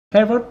Hey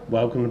everyone,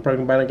 welcome to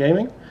Broken Banner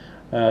Gaming.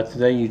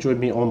 Today you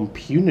joined me on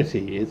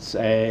PuniTy. It's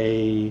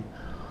a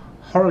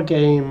horror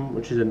game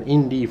which is an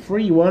indie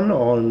free one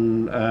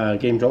on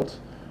Game Jolt.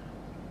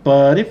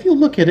 But if you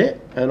look at it,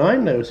 and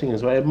I'm noticing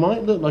as well, it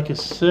might look like a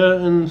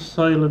certain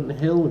Silent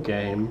Hill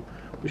game,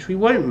 which we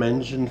won't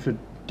mention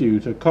due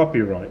to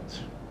copyright.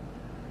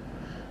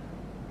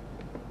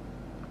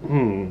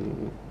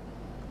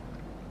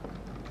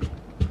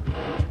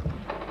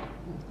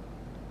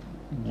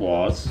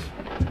 What?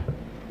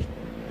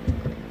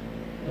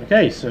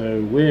 Okay,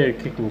 so we're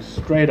kicking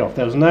straight off.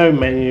 There was no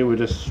menu, we're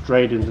just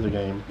straight into the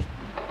game.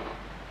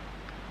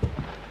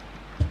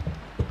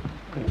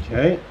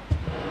 Okay.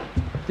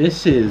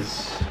 This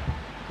is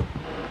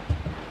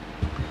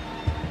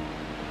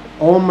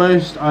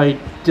almost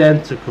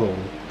identical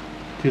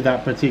to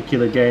that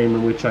particular game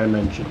in which I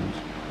mentioned.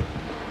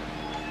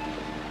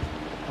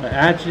 I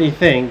actually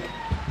think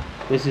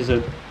this is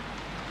a...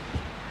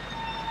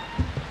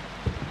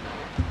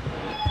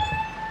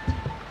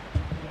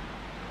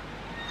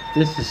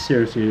 This is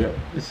seriously,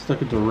 this is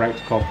like a direct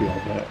copy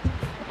of it.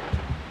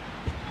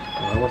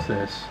 What's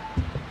this?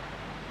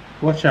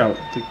 Watch out,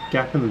 the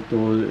gap in the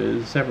door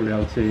is separate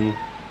reality.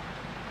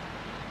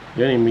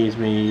 The only means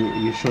me,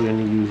 you should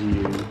only use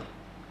you.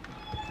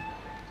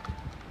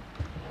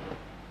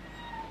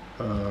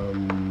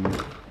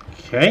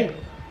 Okay.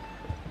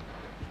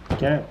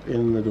 Gap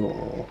in the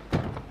door.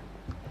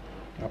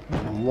 Gap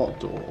in what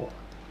door?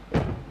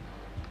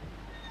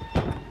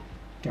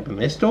 Gap in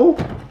this door?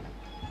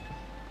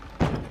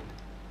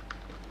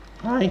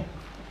 Hi.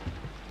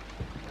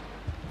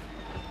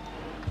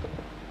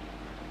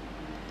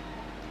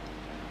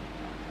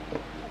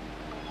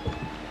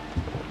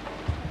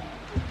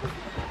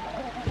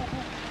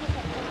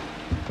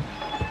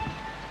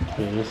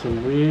 Okay,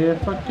 some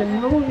weird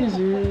fucking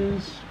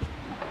noises.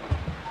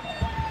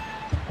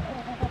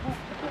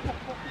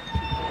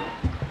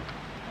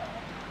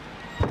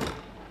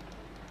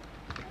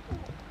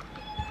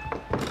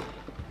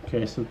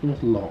 Okay, so the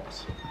door's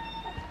locked.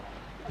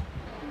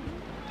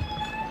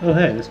 Oh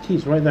hey, there's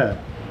keys right there.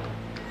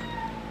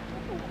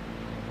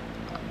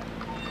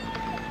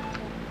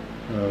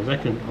 Oh,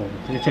 let me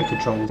check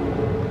controls.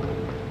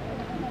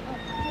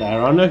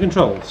 There are no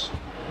controls.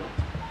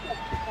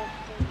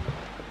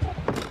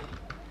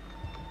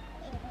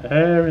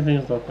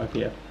 Everything's locked back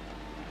here.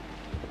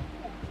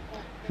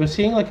 If you're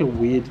seeing like a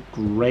weird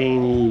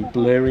grainy,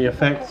 blurry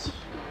effect,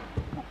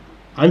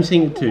 I'm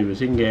seeing it too. It's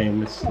in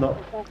game. It's not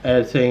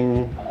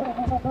editing,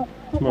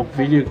 not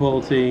video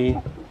quality.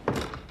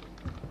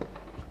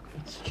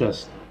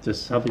 Just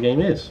this is how the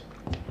game is.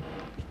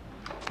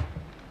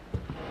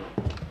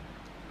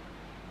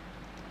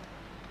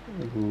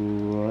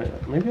 Right,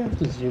 maybe I have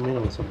to zoom in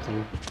on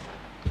something.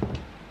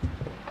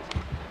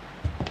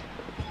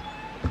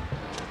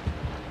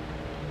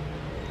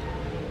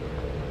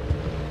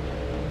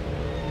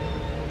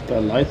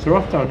 The lights are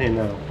off down here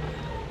now.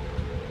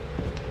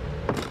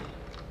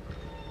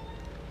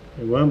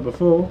 They weren't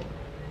before.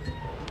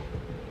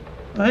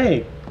 Oh,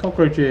 hey,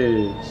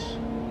 cockroaches.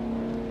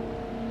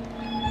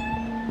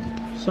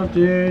 What's up,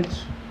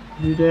 dudes?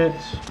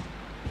 Dudettes.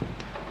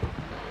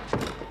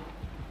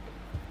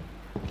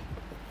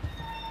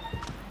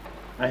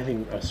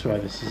 I swear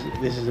this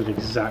is an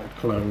exact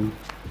clone.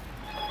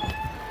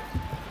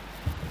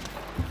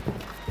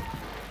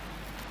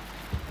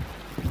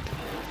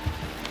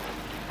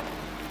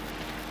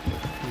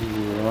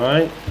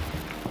 Right.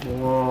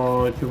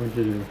 What do you want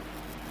to do?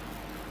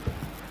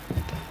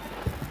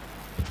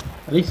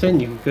 At least then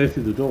you can go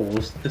through the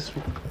doors. This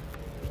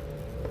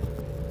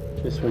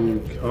one you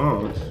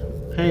can't.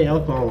 Hey,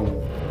 alcohol.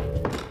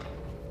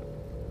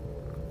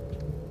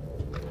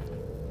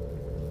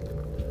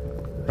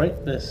 Right,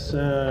 let's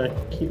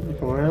keep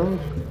looking around.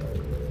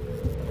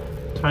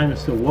 Time is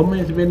still 1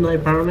 minute to midnight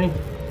apparently.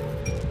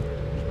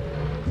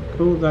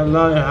 Cool, that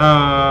light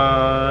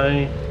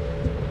high.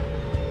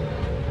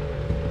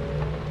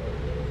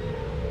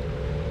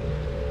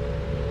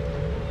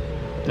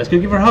 Let's go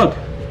give her a hug.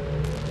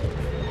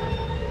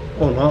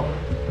 Or not.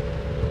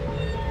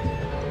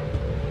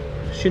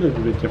 She looked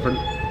a bit different,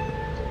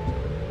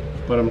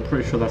 but I'm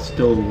pretty sure that's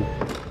still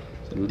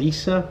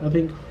Lisa, I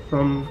think,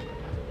 from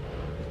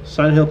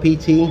Silent Hill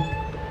PT.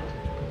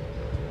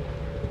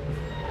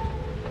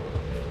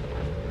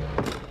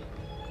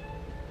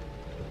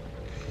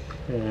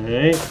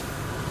 Okay,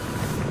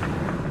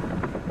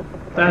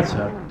 that's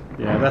her.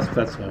 Yeah,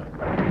 that's her.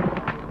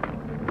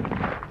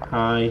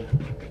 Hi.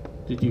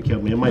 Did you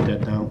kill me? Am I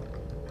dead now?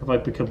 Have I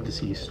become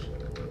deceased?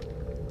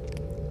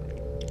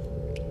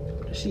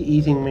 Is she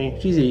eating me?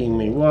 She's eating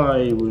me.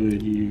 Why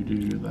would you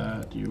do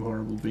that, you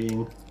horrible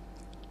being?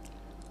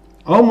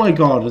 Oh my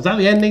god, is that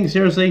the ending?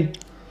 Seriously?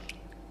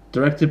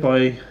 Directed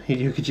by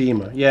Hideo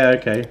Kojima. Yeah,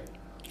 okay.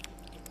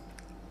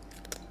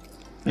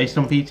 Based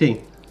on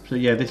PT. So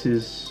yeah, this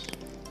is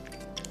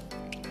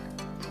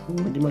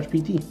pretty much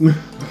PT.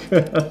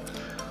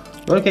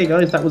 Okay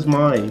guys, that was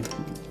my...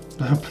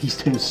 Please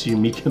don't sue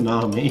me,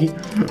 Konami.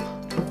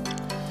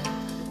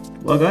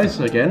 Well guys,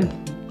 again,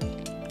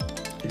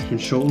 it's been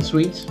short and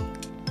sweet.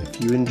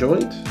 If you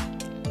enjoyed,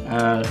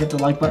 hit the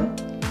like button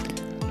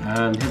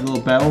and hit the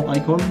little bell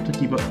icon to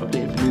keep up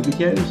updated for new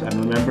videos.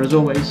 And remember, as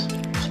always,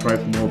 subscribe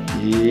for more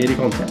daily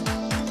content.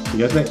 See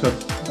you guys next time.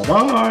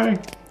 Bye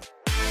bye.